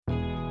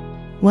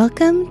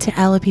Welcome to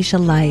Alopecia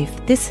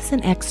Life. This is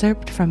an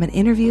excerpt from an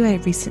interview I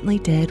recently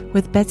did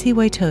with Betsy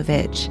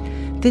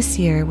Wojtowicz. This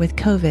year, with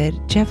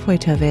COVID, Jeff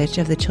Wojtowicz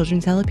of the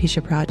Children's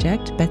Alopecia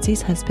Project,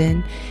 Betsy's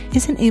husband,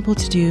 isn't able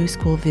to do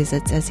school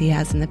visits as he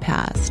has in the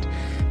past,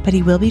 but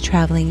he will be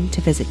traveling to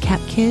visit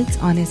CAP kids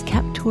on his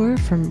CAP tour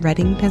from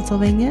Redding,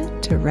 Pennsylvania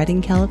to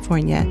Redding,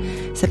 California,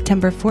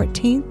 September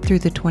 14th through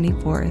the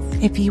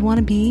 24th. If you want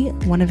to be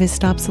one of his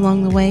stops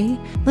along the way,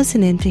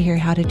 listen in to hear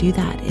how to do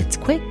that. It's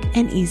quick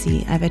and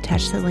easy. I've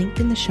attached the link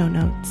in the show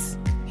notes.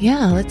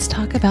 Yeah, let's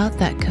talk about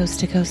that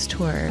coast-to-coast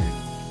tour.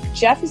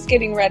 Jeff is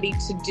getting ready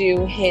to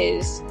do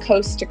his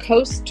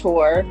coast-to-coast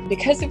tour.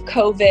 Because of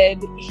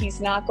COVID,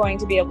 he's not going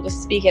to be able to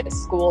speak at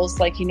schools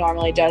like he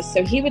normally does.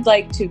 So he would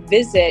like to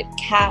visit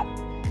CAP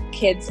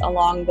kids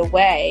along the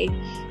way.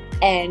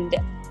 And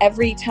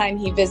every time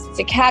he visits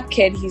a CAP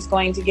kid, he's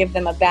going to give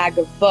them a bag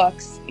of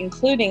books,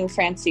 including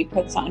Francie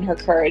Puts on Her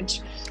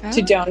Courage,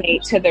 to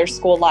donate to their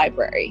school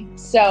library.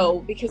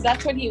 So, because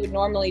that's what he would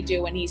normally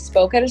do when he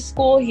spoke at a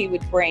school, he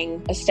would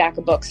bring a stack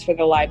of books for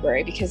the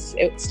library because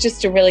it's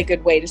just a really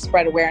good way to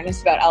spread awareness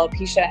about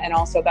alopecia and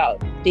also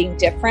about being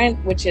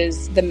different, which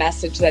is the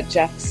message that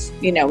Jeff's,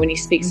 when he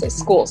speaks at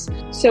schools.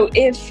 So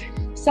if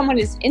someone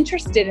is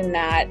interested in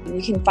that,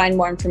 you can find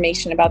more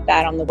information about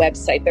that on the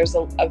website. There's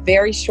a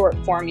very short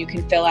form you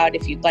can fill out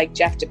if you'd like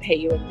Jeff to pay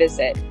you a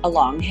visit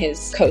along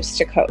his coast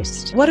to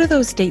coast. What are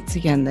those dates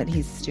again that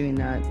he's doing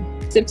that?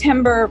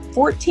 September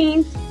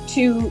 14th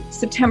to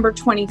September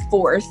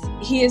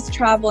 24th. He is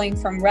traveling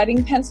from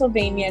Redding,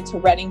 Pennsylvania to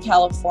Redding,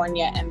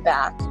 California and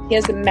back. He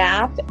has a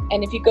map,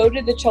 and if you go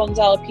to the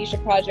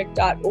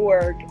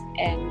children'salopeciaproject.org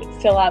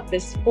and fill out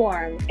this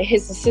form,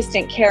 his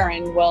assistant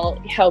Karen will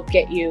help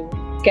get you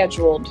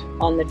scheduled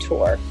on the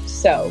tour.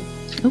 So,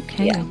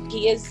 okay. Yeah,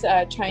 he is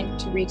trying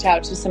to reach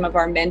out to some of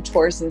our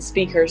mentors and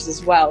speakers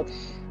as well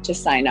to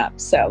sign up.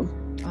 So,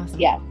 awesome.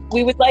 Yeah,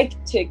 we would like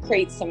to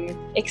create some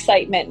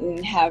excitement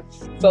and have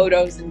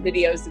photos and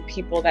videos of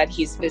people that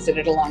he's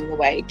visited along the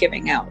way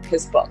giving out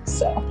his books.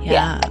 So,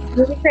 yeah,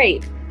 really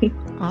great.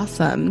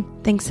 Awesome.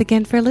 Thanks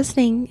again for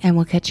listening, and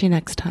we'll catch you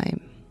next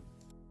time.